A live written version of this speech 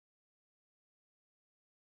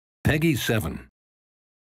Peggy 7.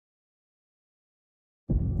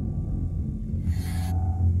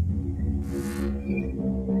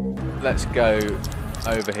 Let's go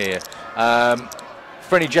over here.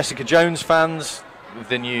 For any Jessica Jones fans, with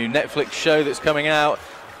the new Netflix show that's coming out,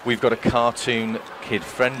 we've got a cartoon,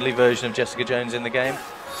 kid-friendly version of Jessica Jones in the game,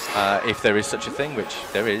 if there is such a thing, which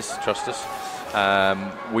there is, trust us.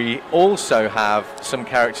 We also have some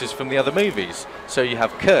characters from the other movies. So you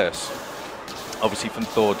have Curse, obviously from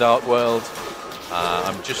Thor Dark World.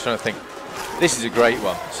 I'm just trying to think. This is a great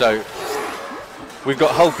one. So we've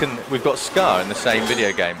got Hulk and we've got Skaar in the same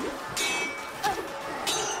video game.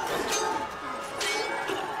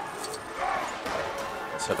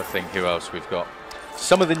 Let's have a think who else we've got.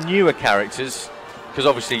 Some of the newer characters, because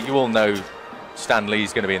obviously you all know Stan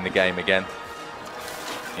Lee's going to be in the game again.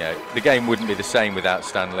 You know, the game wouldn't be the same without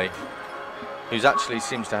Stan Lee, who's actually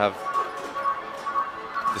seems to have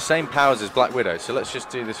the same powers as Black Widow. So let's just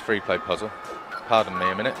do this free play puzzle. Pardon me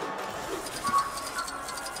a minute.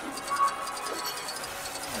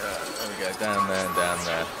 There we go, down there and down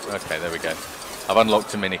there. Okay, there we go. I've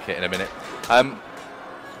unlocked a mini kit in a minute.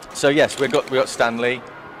 So yes, we got Stan Lee.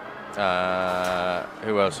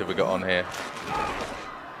 Who else have we got on here?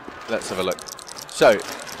 Let's have a look. So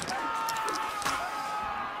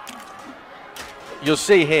you'll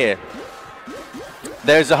see here,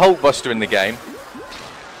 there's a Hulkbuster in the game.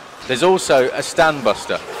 There's also a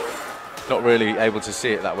Stanbuster. Not really able to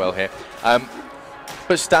see it that well here.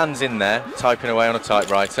 But Stan's in there, typing away on a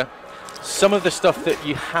typewriter. Some of the stuff that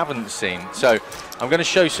you haven't seen. So I'm going to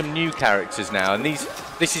show some new characters now, and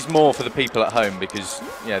this is more for the people at home because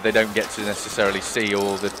they don't get to necessarily see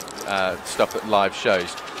all the stuff at live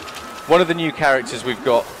shows. One of the new characters we've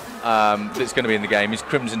got that's going to be in the game is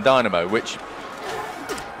Crimson Dynamo, which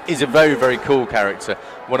is a very, very cool character.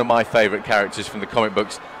 One of my favourite characters from the comic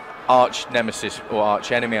books, arch nemesis or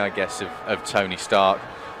arch enemy, I guess, of Tony Stark.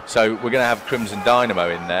 So we're going to have Crimson Dynamo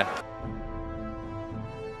in there.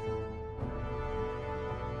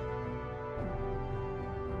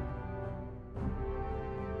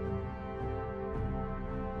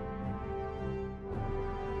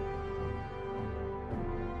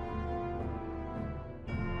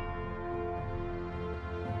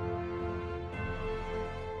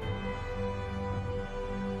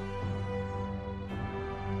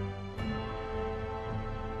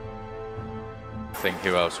 Think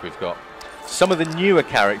who else we've got. Some of the newer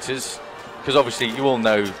characters, because obviously you all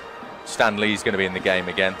know Stan Lee's going to be in the game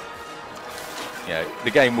again.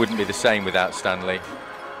 The game wouldn't be the same without Stan Lee,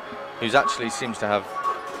 who's actually seems to have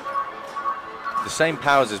the same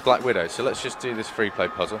powers as Black Widow. So let's just do this free play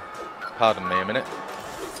puzzle. Pardon me a minute.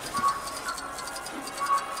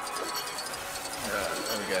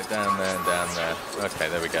 There we go, down there and down there. Okay,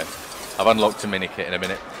 there we go. I've unlocked a mini kit in a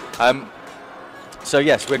minute. So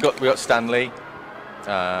yes, we got Stan Lee.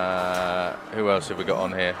 Who else have we got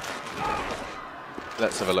on here?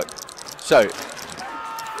 Let's have a look. So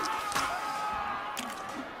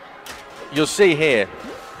you'll see here,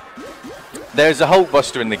 there's a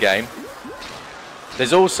Hulkbuster in the game.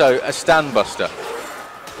 There's also a Stanbuster.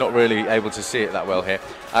 Not really able to see it that well here.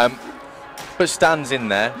 But Stan's in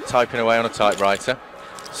there, typing away on a typewriter.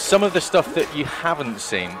 Some of the stuff that you haven't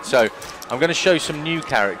seen. So I'm going to show some new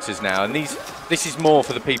characters now, and this is more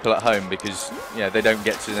for the people at home because they don't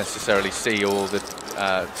get to necessarily see all the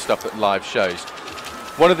stuff at live shows.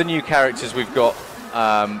 One of the new characters we've got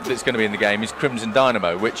that's going to be in the game is Crimson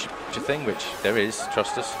Dynamo, which there is,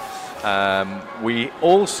 trust us. We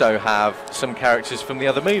also have some characters from the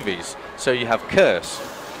other movies. So you have Curse,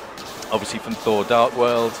 obviously from Thor Dark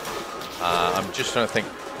World. I'm just trying to think.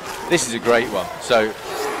 This is a great one. So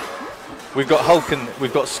we've got Hulk and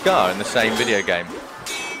we've got Skaar in the same video game.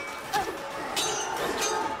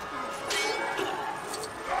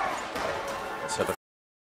 Let's have a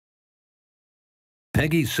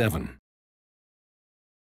Peggy 7.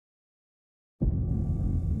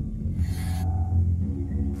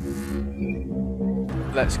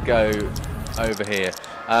 Let's go over here.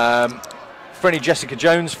 For any Jessica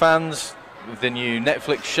Jones fans, with the new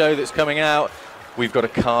Netflix show that's coming out, we've got a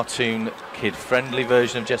cartoon, kid-friendly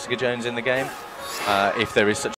version of Jessica Jones in the game, if there is such